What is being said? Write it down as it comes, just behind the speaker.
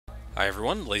Hi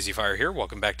everyone, LazyFire here.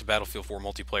 Welcome back to Battlefield 4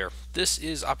 Multiplayer. This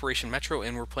is Operation Metro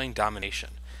and we're playing Domination.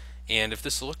 And if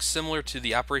this looks similar to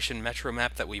the Operation Metro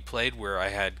map that we played where I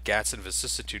had Gats and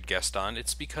Vicissitude guest on,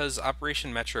 it's because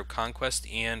Operation Metro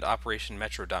Conquest and Operation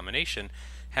Metro Domination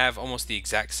have almost the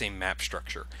exact same map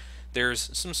structure.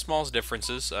 There's some small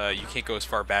differences. You can't go as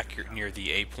far back near the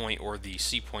A point or the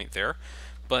C point there.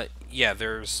 But yeah,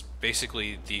 there's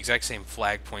basically the exact same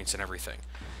flag points and everything.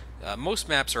 Most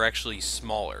maps are actually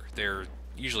smaller. They're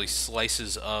usually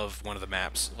slices of one of the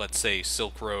maps. Let's say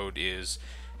Silk Road is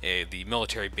the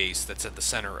military base that's at the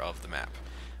center of the map,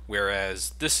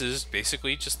 whereas this is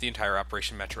basically just the entire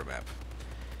Operation Metro map.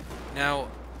 Now,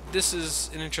 this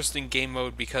is an interesting game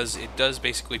mode because it does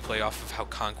basically play off of how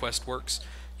Conquest works.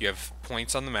 You have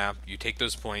points on the map, you take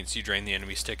those points, you drain the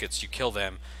enemy's tickets, you kill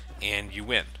them, and you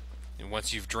win. And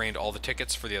once you've drained all the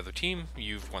tickets for the other team,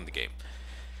 you've won the game.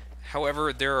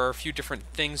 However, there are a few different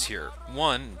things here.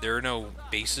 One, there are no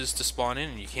bases to spawn in,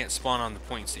 and you can't spawn on the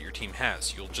points that your team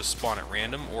has. You'll just spawn at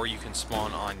random, or you can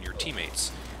spawn on your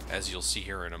teammates, as you'll see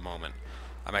here in a moment.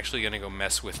 I'm actually going to go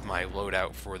mess with my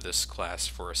loadout for this class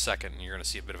for a second, and you're going to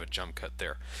see a bit of a jump cut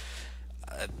there.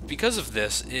 Because of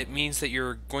this, it means that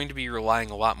you're going to be relying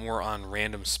a lot more on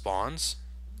random spawns.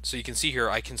 So you can see here,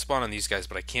 I can spawn on these guys,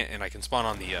 but I can't, and I can spawn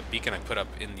on the beacon I put up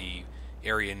in the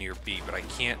area near B, but I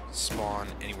can't spawn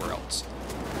anywhere else.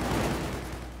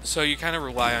 So you kind of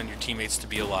rely on your teammates to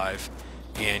be alive,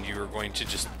 and you're going to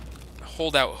just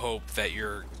hold out hope that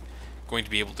you're going to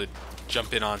be able to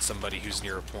jump in on somebody who's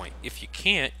near a point. If you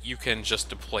can't, you can just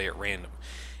deploy at random.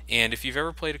 And if you've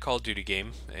ever played a Call of Duty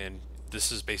game, and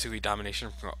this is basically Domination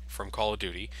from Call of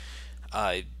Duty,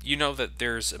 you know that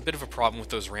there's a bit of a problem with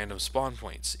those random spawn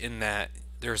points, in that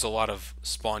there's a lot of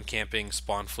spawn camping,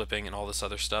 spawn flipping, and all this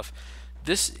other stuff.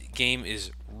 This game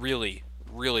is really,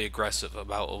 really aggressive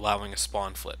about allowing a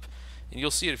spawn flip. And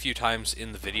you'll see it a few times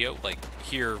in the video. Like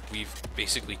here, we've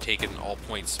basically taken all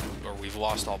points, or we've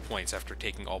lost all points after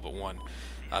taking all but one,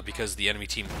 because the enemy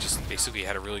team just basically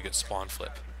had a really good spawn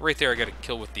flip. Right there, I got a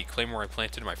kill with the Claymore I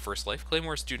planted in my first life.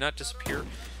 Claymores do not disappear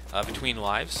between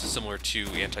lives, similar to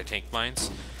anti-tank mines.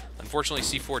 Unfortunately,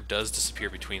 C4 does disappear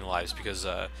between lives because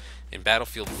in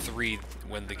Battlefield 3,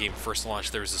 when the game first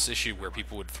launched, there was this issue where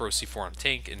people would throw C4 on a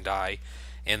tank and die,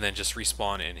 and then just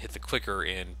respawn and hit the clicker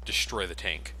and destroy the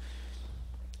tank.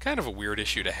 Kind of a weird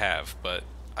issue to have, but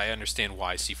I understand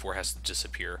why C4 has to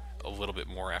disappear a little bit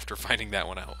more after finding that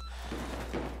one out.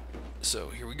 So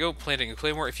here we go, planting a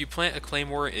Claymore. If you plant a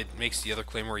Claymore, it makes the other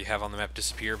Claymore you have on the map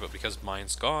disappear, but because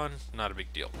mine's gone, not a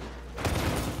big deal.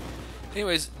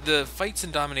 Anyways, the fights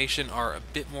in Domination are a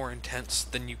bit more intense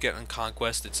than you get on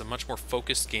Conquest. It's a much more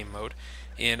focused game mode.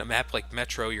 In a map like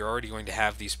Metro, you're already going to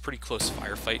have these pretty close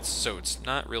firefights, so it's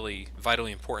not really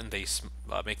vitally important they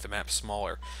make the map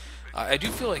smaller. I do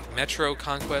feel like Metro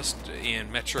Conquest and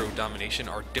Metro Domination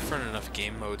are different enough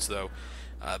game modes, though,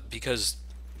 because,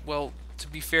 well, to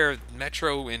be fair,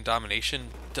 Metro and Domination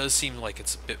does seem like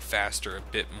it's a bit faster, a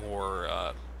bit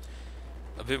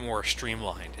more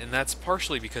streamlined, and that's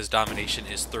partially because Domination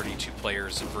is 32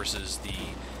 players versus the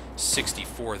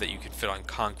 64 that you can fit on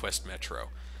Conquest Metro.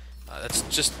 That's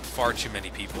just far too many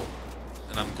people,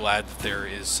 and I'm glad that there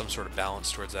is some sort of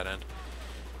balance towards that end.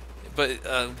 But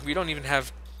we don't even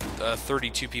have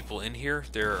 32 people in here.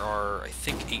 There are, I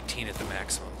think, 18 at the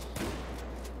maximum.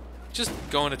 Just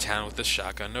going to town with this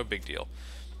shotgun, no big deal.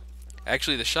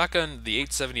 Actually, the shotgun, the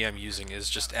 870 I'm using, is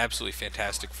just absolutely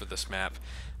fantastic for this map.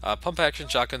 Pump-action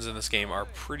shotguns in this game are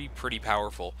pretty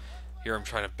powerful. Here I'm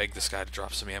trying to beg this guy to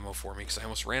drop some ammo for me because I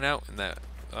almost ran out in that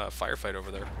firefight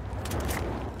over there.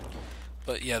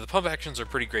 But yeah, the pump actions are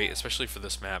pretty great, especially for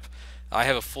this map. I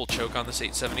have a full choke on this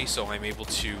 870, so I'm able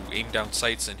to aim down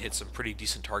sights and hit some pretty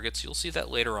decent targets. You'll see that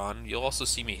later on. You'll also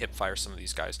see me hip-fire some of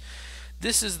these guys.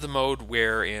 This is the mode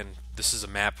where, and this is a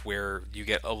map where you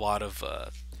get a lot of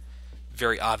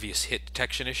very obvious hit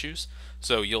detection issues.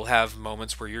 So you'll have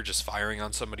moments where you're just firing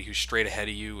on somebody who's straight ahead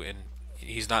of you and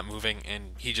he's not moving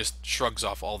and he just shrugs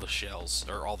off all the shells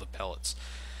or all the pellets.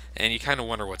 And you kind of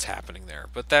wonder what's happening there.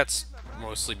 But that's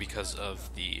mostly because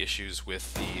of the issues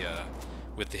with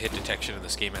the hit detection in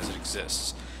this game as it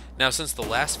exists. Now, since the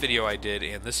last video I did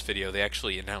and this video, they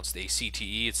actually announced a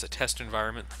CTE. It's a test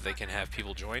environment that they can have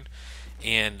people join.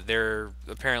 And they're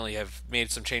apparently have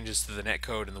made some changes to the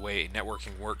netcode and the way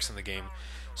networking works in the game,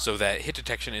 so that hit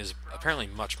detection is apparently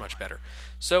much better.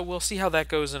 So we'll see how that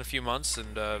goes in a few months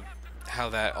and how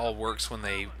that all works when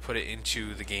they put it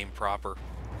into the game proper.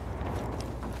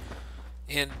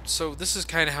 And so this is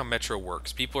kind of how Metro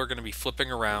works. People are going to be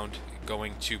flipping around,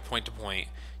 going to point.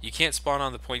 You can't spawn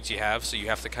on the points you have, so you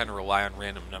have to kind of rely on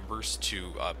random numbers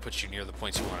to put you near the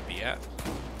points you want to be at.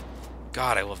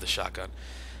 God, I love the shotgun.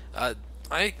 Uh,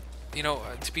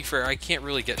 to be fair, I can't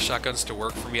really get shotguns to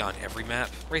work for me on every map.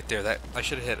 Right there, that I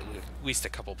should have hit at least a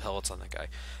couple pellets on that guy.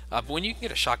 But when you can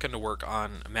get a shotgun to work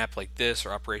on a map like this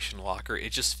or Operation Locker,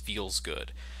 it just feels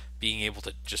good. Being able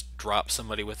to just drop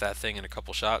somebody with that thing in a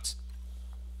couple shots.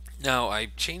 Now, I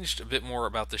changed a bit more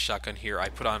about this shotgun here. I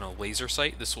put on a laser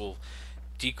sight. This will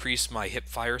decrease my hip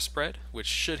fire spread, which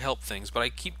should help things, but I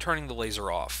keep turning the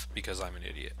laser off because I'm an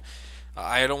idiot.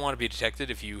 I don't want to be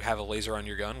detected if you have a laser on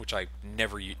your gun, which I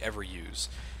never ever use.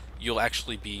 You'll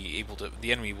actually be able to,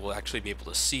 the enemy will actually be able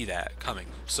to see that coming,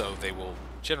 so they will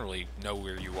generally know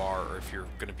where you are or if you're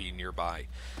going to be nearby.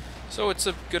 So it's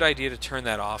a good idea to turn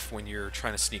that off when you're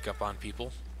trying to sneak up on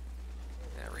people.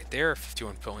 Yeah, right there,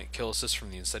 51-point kill assist from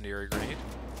the incendiary grenade.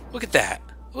 Look at that!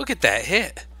 Look at that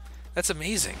hit! That's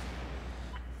amazing.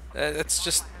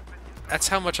 That's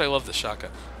how much I love the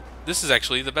shotgun. This is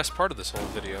actually the best part of this whole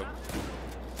video.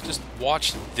 Just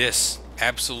watch this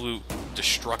absolute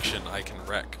destruction I can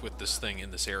wreak with this thing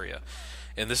in this area.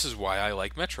 And this is why I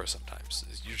like Metro sometimes.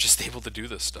 You're just able to do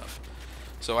this stuff.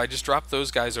 So I just dropped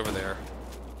those guys over there.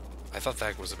 I thought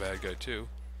that was a bad guy too.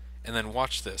 And then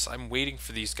watch this. I'm waiting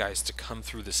for these guys to come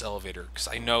through this elevator because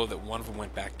I know that one of them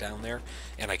went back down there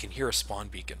and I can hear a spawn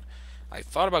beacon. I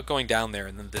thought about going down there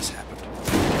and then this happened.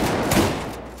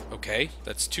 Okay,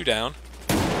 that's 2 down.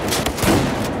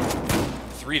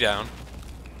 3 down.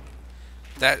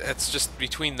 That's just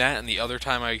between that and the other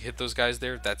time I hit those guys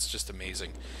there, that's just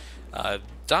amazing.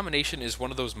 Domination is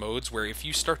one of those modes where if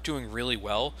you start doing really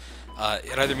well,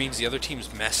 it either means the other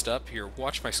team's messed up. Here,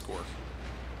 watch my score.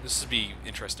 This would be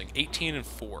interesting.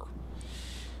 18-4.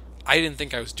 I didn't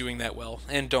think I was doing that well,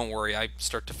 and don't worry, I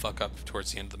start to fuck up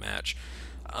towards the end of the match.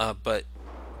 But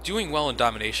doing well in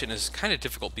Domination is kind of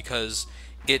difficult because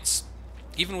it's,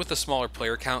 even with the smaller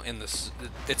player count, and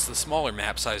it's the smaller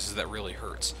map sizes that really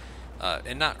hurts.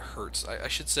 And not hurts, I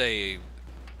should say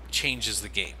changes the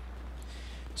game.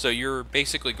 So you're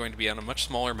basically going to be on a much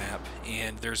smaller map,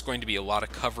 and there's going to be a lot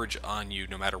of coverage on you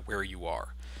no matter where you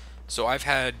are. So I've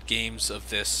had games of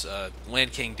this.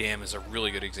 Land King Dam is a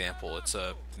really good example. It's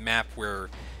a map where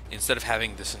instead of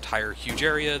having this entire huge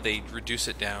area, they reduce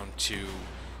it down to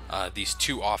these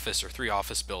 2 office or 3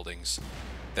 office buildings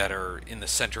that are in the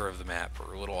center of the map,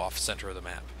 or a little off center of the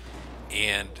map.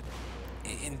 And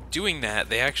in doing that,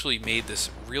 they actually made this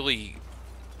really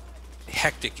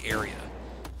hectic area.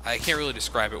 I can't really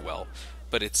describe it well,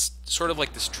 but it's sort of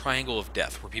like this triangle of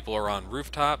death where people are on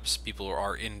rooftops, people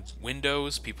are in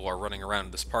windows, people are running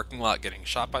around this parking lot getting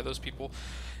shot by those people,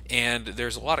 and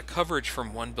there's a lot of coverage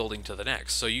from one building to the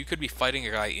next. So you could be fighting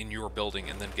a guy in your building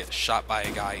and then get shot by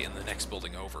a guy in the next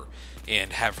building over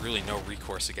and have really no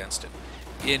recourse against him.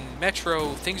 In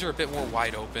Metro, things are a bit more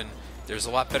wide open. There's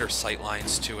a lot better sight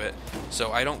lines to it,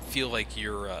 so I don't feel like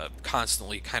you're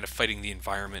constantly kind of fighting the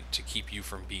environment to keep you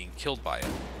from being killed by it.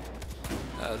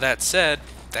 That said,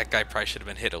 that guy probably should have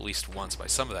been hit at least once by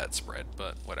some of that spread,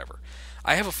 but whatever.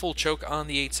 I have a full choke on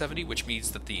the 870, which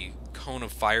means that the cone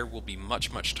of fire will be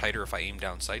much, much tighter if I aim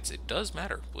down sights. It does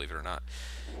matter, believe it or not.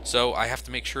 So I have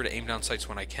to make sure to aim down sights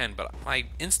when I can, but my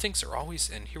instincts are always,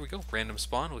 and here we go, random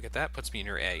spawn, look at that, puts me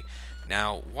near A.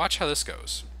 Now, watch how this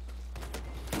goes.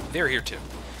 They're here too.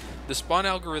 The spawn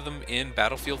algorithm in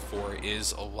Battlefield 4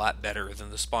 is a lot better than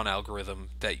the spawn algorithm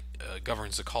that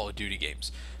governs the Call of Duty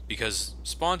games, because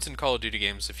spawns in Call of Duty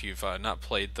games, if you've not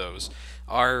played those,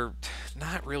 are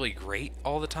not really great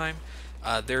all the time.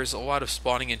 There's a lot of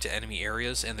spawning into enemy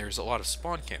areas, and there's a lot of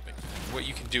spawn camping. What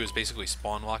you can do is basically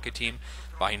spawn lock a team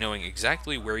by knowing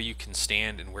exactly where you can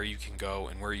stand and where you can go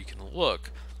and where you can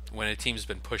look when a team's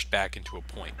been pushed back into a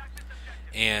point.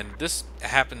 And this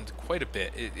happened quite a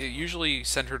bit. It usually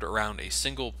centered around a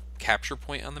single capture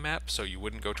point on the map, so you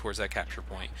wouldn't go towards that capture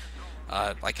point.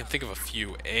 I can think of a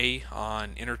few. A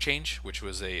on Interchange, which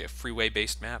was a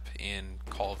freeway-based map in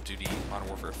Call of Duty Modern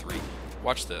Warfare 3.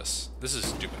 Watch this. This is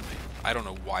stupid of me. I don't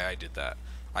know why I did that.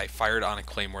 I fired on a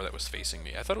claymore that was facing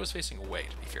me. I thought it was facing away,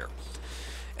 to be fair.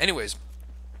 Anyways,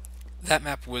 that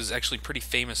map was actually pretty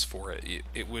famous for it.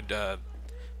 It would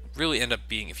really end up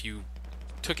being, if you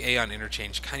took A on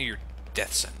Interchange, kind of your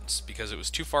death sentence, because it was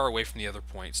too far away from the other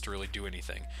points to really do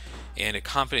anything, and a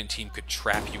competent team could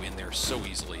trap you in there so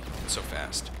easily and so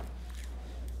fast.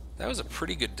 That was a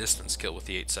pretty good distance kill with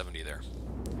the 870 there.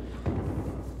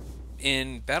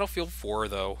 In Battlefield 4,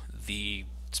 though, the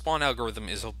spawn algorithm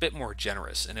is a bit more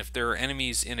generous, and if there are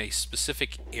enemies in a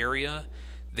specific area,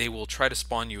 they will try to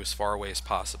spawn you as far away as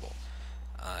possible.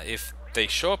 If they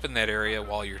show up in that area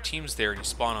while your team's there and you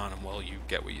spawn on them, well, you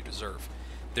get what you deserve.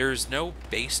 There's no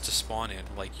base to spawn in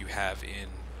like you have in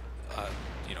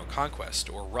Conquest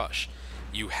or Rush.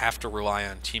 you have to rely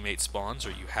on teammate spawns or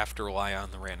you have to rely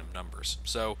on the random numbers.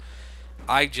 So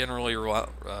I generally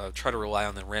try to rely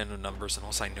on the random numbers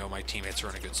unless I know my teammates are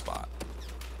in a good spot.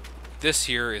 This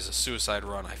here is a suicide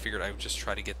run. I figured I would just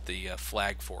try to get the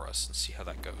flag for us and see how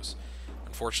that goes.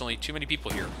 Unfortunately, too many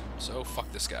people here, so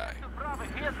fuck this guy.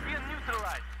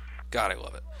 God, I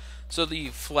love it. So the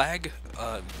flag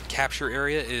capture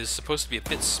area is supposed to be a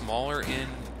bit smaller in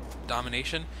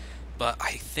Domination, but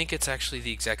I think it's actually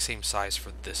the exact same size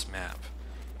for this map.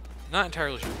 Not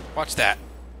entirely sure. Watch that.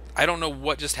 I don't know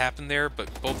what just happened there,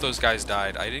 but both those guys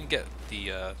died. I didn't get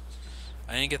the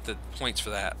points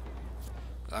for that.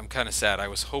 I'm kind of sad. I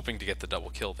was hoping to get the double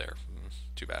kill there.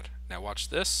 Too bad. Now watch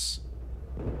this.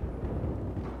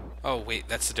 Oh wait,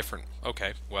 that's a different...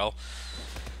 Okay, well,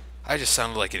 I just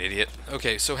sounded like an idiot.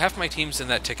 Okay, so half my team's in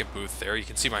that ticket booth there. You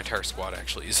can see my entire squad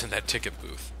actually is in that ticket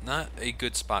booth. Not a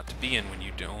good spot to be in when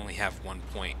you only have 1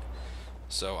 point.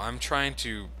 So I'm trying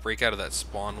to break out of that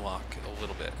spawn lock a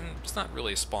little bit. And it's not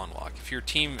really a spawn lock. If your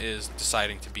team is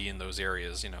deciding to be in those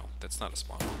areas, you know, that's not a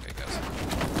spawn lock, I guess.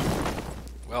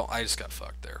 Well, I just got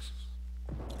fucked there.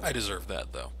 I deserve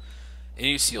that, though. And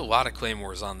you see a lot of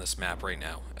claymores on this map right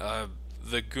now.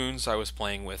 The goons I was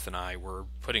playing with and I were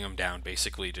putting them down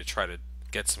basically to try to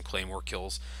get some claymore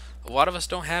kills. A lot of us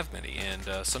don't have many,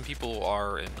 and some people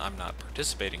are, and I'm not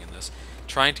participating in this,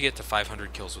 trying to get to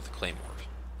 500 kills with a claymore.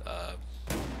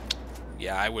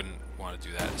 Yeah, I wouldn't want to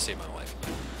do that to save my life.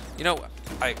 You know,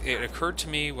 it occurred to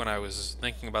me when I was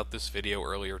thinking about this video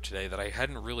earlier today that I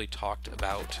hadn't really talked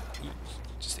about...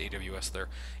 just AWS there.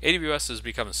 AWS has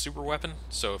become a super weapon,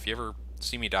 so if you ever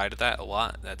see me die to that a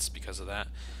lot, that's because of that.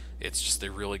 It's just a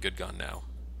really good gun now,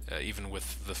 even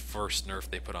with the first nerf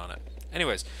they put on it.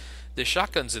 Anyways, the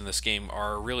shotguns in this game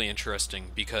are really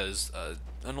interesting because,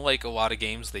 unlike a lot of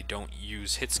games, they don't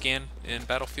use hit scan in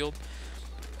Battlefield.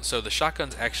 So the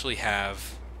shotguns actually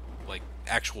have like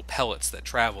actual pellets that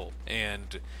travel,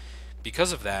 and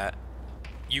because of that,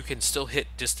 you can still hit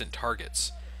distant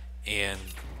targets, and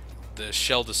the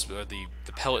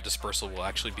the pellet dispersal will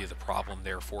actually be the problem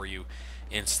there for you,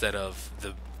 instead of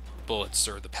the bullets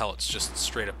or the pellets just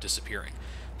straight up disappearing.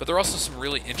 But there are also some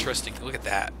really interesting... Look at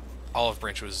that. Olive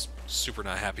Branch was super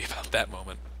not happy about that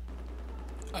moment.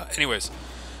 Anyways,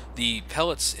 the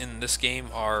pellets in this game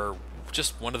are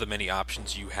just one of the many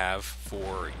options you have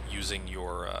for using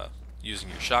your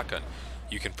shotgun.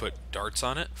 You can put darts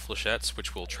on it, flechettes,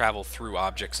 which will travel through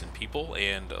objects and people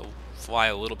and fly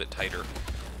a little bit tighter.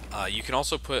 You can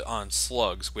also put on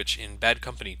slugs, which in Bad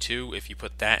Company 2, if you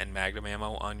put that and magnum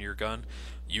ammo on your gun,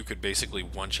 you could basically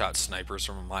one-shot snipers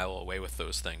from a mile away with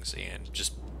those things and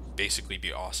just basically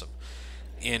be awesome.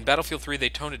 In Battlefield 3, they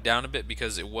toned it down a bit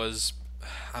because it was,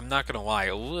 I'm not going to lie,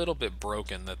 a little bit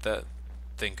broken that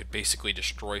thing could basically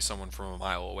destroy someone from a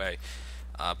mile away.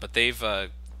 But they've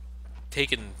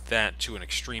taken that to an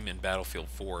extreme in Battlefield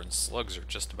 4, and slugs are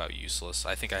just about useless.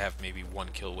 I think I have maybe 1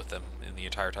 kill with them in the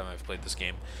entire time I've played this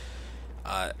game.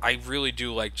 I really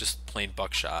do like just plain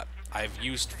buckshot. I've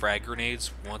used frag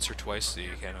grenades once or twice, so you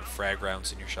can have frag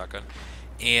rounds in your shotgun,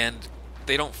 and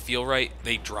they don't feel right.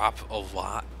 They drop a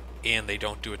lot, and they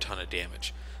don't do a ton of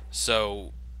damage.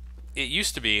 So it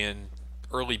used to be in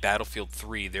early Battlefield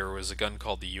 3, there was a gun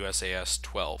called the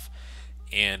USAS-12,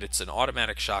 and it's an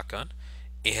automatic shotgun,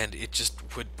 and it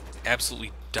just would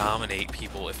absolutely dominate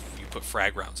people if you put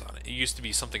frag rounds on it. It used to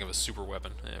be something of a super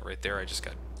weapon. Right there, I just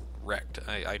got wrecked.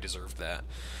 I deserved that.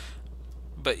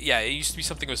 But yeah, it used to be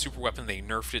something of a super weapon. They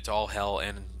nerfed it to all hell,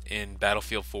 and in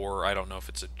Battlefield 4, I don't know if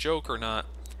it's a joke or not,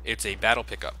 it's a battle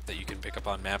pickup that you can pick up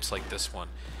on maps like this one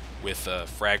with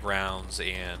frag rounds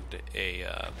and a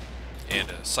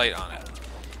sight on it.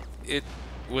 It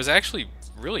was actually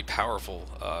really powerful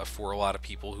for a lot of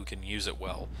people who can use it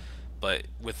well, but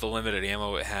with the limited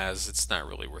ammo it has, it's not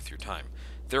really worth your time.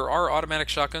 There are automatic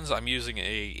shotguns. I'm using a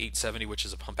 870, which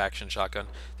is a pump-action shotgun.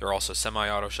 There are also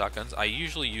semi-auto shotguns. I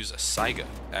usually use a Saiga,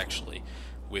 actually,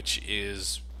 which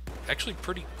is actually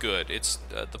pretty good. It's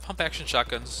the pump-action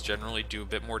shotguns generally do a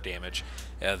bit more damage.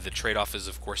 The trade-off is,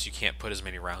 of course, you can't put as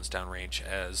many rounds downrange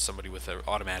as somebody with an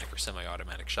automatic or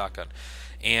semi-automatic shotgun.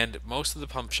 And most of the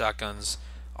pump shotguns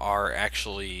are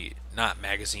actually not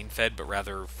magazine-fed, but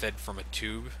rather fed from a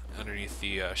tube underneath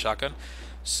the shotgun.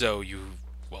 So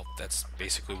well, that's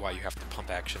basically why you have to pump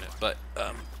action it. But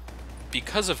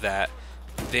because of that,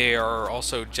 they are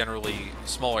also generally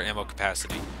smaller ammo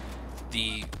capacity.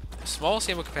 The smallest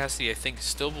ammo capacity, I think,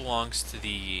 still belongs to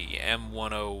the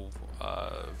M1014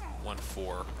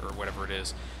 or whatever it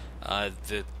is.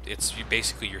 It's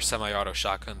basically your semi-auto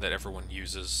shotgun that everyone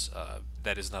uses.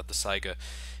 That is not the Saiga.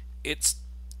 It's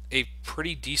a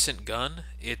pretty decent gun.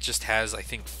 It just has, I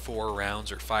think, 4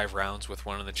 rounds or 5 rounds with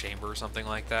one in the chamber or something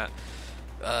like that.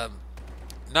 Um,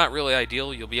 Not really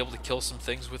ideal. You'll be able to kill some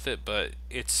things with it, but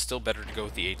it's still better to go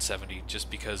with the 870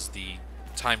 just because the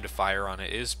time to fire on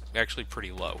it is actually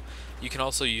pretty low. You can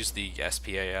also use the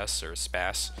SPAS or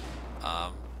SPAS.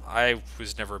 I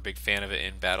was never a big fan of it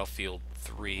in Battlefield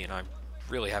 3, and I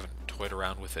really haven't toyed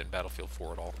around with it in Battlefield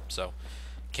 4 at all, so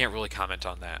can't really comment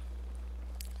on that.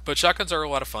 But shotguns are a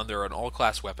lot of fun. They're an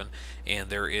all-class weapon, and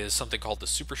there is something called the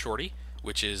Super Shorty,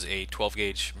 which is a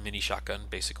 12-gauge mini shotgun,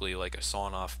 basically like a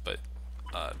sawn-off, but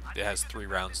it has 3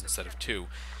 rounds instead of 2,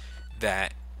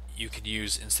 that you can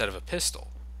use instead of a pistol.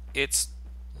 It's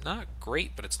not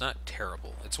great, but it's not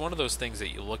terrible. It's one of those things that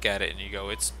you look at it and you go,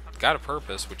 it's got a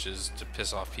purpose, which is to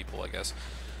piss off people, I guess.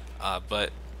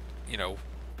 But, you know,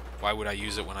 why would I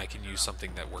use it when I can use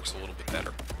something that works a little bit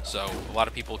better? So a lot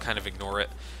of people kind of ignore it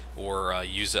or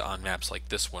use it on maps like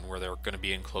this one where they're going to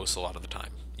be in close a lot of the time.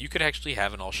 You could actually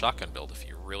have an all shotgun build if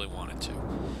you really wanted to.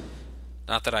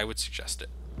 Not that I would suggest it.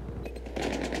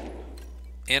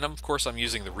 And of course I'm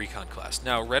using the Recon class.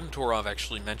 Now Redentorov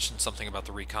actually mentioned something about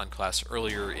the Recon class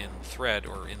earlier in the thread,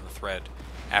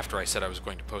 after I said I was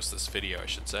going to post this video, I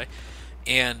should say.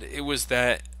 And it was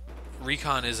that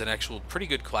Recon is an actual pretty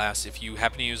good class if you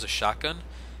happen to use a shotgun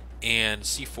and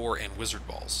C4 and wizard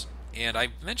balls. And I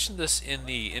mentioned this in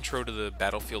the intro to the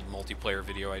Battlefield multiplayer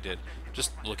video I did.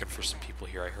 Just looking for some people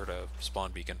here. I heard a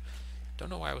spawn beacon. Don't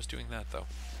know why I was doing that though.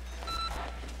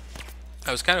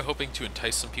 I was kind of hoping to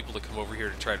entice some people to come over here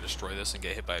to try to destroy this and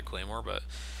get hit by a claymore, but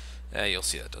you'll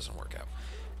see that doesn't work out.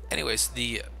 Anyways,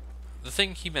 the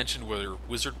thing he mentioned were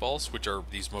wizard balls, which are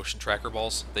these motion tracker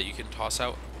balls that you can toss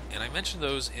out. And I mentioned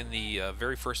those in the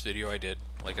very first video I did,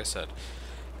 like I said.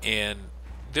 And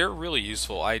they're really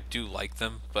useful. I do like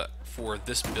them, but for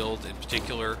this build in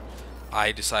particular,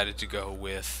 I decided to go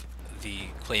with the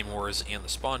claymores and the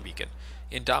spawn beacon.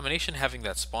 In Domination, having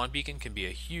that spawn beacon can be a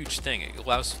huge thing. It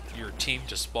allows your team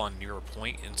to spawn near a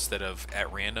point instead of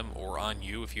at random or on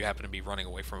you if you happen to be running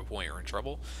away from a point or in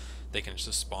trouble. They can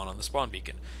just spawn on the spawn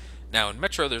beacon. Now in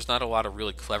Metro, there's not a lot of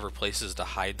really clever places to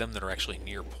hide them that are actually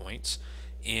near points.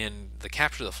 In the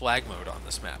Capture the Flag mode on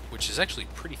this map, which is actually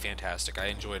pretty fantastic, I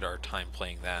enjoyed our time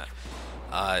playing that.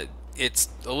 It's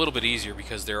a little bit easier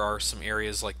because there are some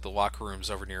areas like the locker rooms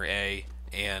over near A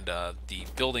and the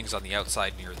buildings on the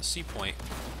outside near the C point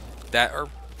that are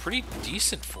pretty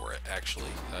decent for it. Actually,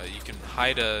 you can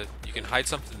hide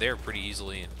something there pretty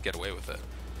easily and get away with it.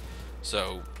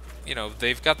 So, you know,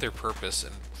 they've got their purpose,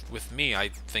 and with me, I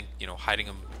think, you know, hiding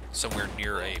them somewhere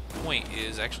near a point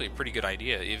is actually a pretty good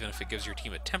idea. Even if it gives your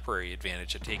team a temporary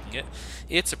advantage at taking it,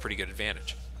 it's a pretty good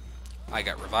advantage. I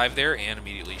got revived there and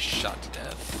immediately shot to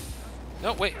death.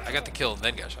 No, wait, I got the kill and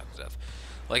then got shot to death.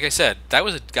 Like I said, that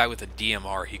was a guy with a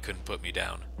DMR. He couldn't put me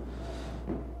down.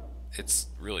 It's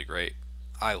really great.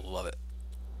 I love it.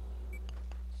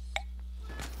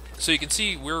 So you can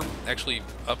see we're actually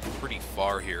up pretty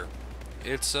far here.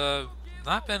 It's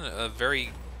not been a very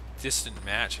distant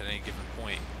match at any given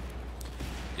point.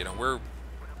 You know, we're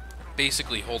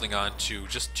basically holding on to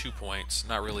just 2 points,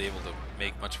 not really able to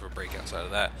make much of a break outside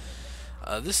of that.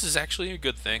 This is actually a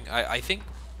good thing. I think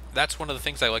that's one of the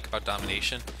things I like about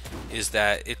Domination, is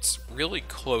that it's really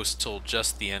close till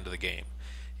just the end of the game.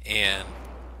 And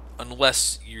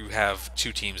unless you have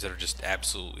two teams that are just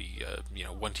absolutely, you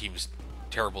know, one team's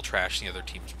terrible trash and the other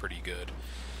team's pretty good,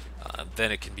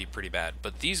 then it can be pretty bad.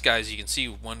 But these guys, you can see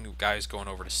one guy's going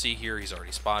over to C here, he's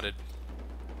already spotted.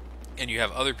 And you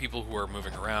have other people who are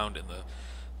moving around, and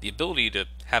the ability to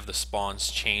have the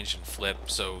spawns change and flip,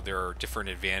 so there are different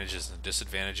advantages and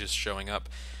disadvantages showing up,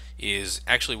 is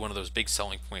actually one of those big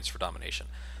selling points for Domination.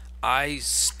 I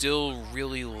still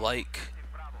really like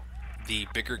the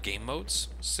bigger game modes,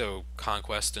 so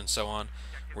Conquest and so on,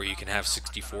 where you can have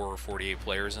 64 or 48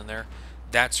 players in there.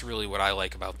 That's really what I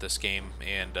like about this game,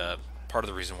 and part of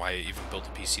the reason why I even built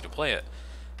a PC to play it.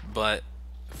 But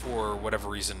for whatever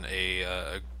reason,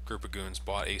 a group of goons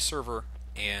bought a server,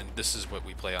 and this is what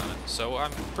we play on it. So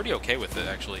I'm pretty okay with it,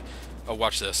 actually. Oh,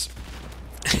 watch this.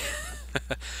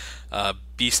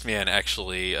 Beastman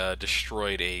actually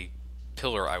destroyed a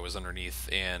pillar I was underneath,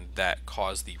 and that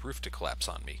caused the roof to collapse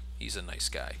on me. He's a nice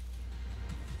guy.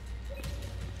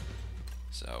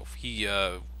 So he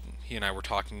and I were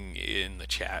talking in the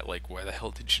chat, like, why the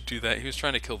hell did you do that? He was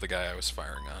trying to kill the guy I was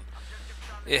firing on.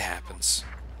 It happens.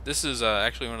 This is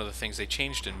actually one of the things they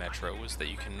changed in Metro, was that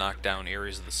you can knock down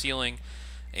areas of the ceiling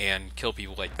and kill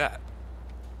people like that.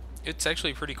 It's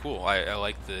actually pretty cool. I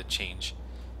like the change.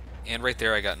 And right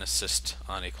there I got an assist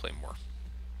on a claymore.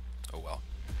 Oh well.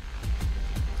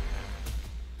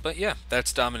 But yeah,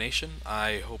 that's Domination.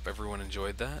 I hope everyone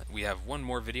enjoyed that. We have one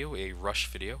more video, a rush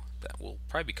video, that will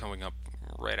probably be coming up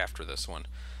right after this one.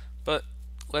 But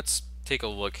let's take a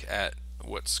look at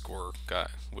what score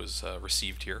was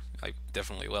received here. I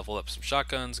definitely leveled up some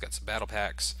shotguns, got some battle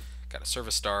packs, got a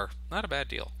service star. Not a bad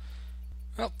deal.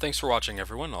 Well, thanks for watching,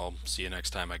 everyone. I'll see you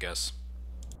next time, I guess.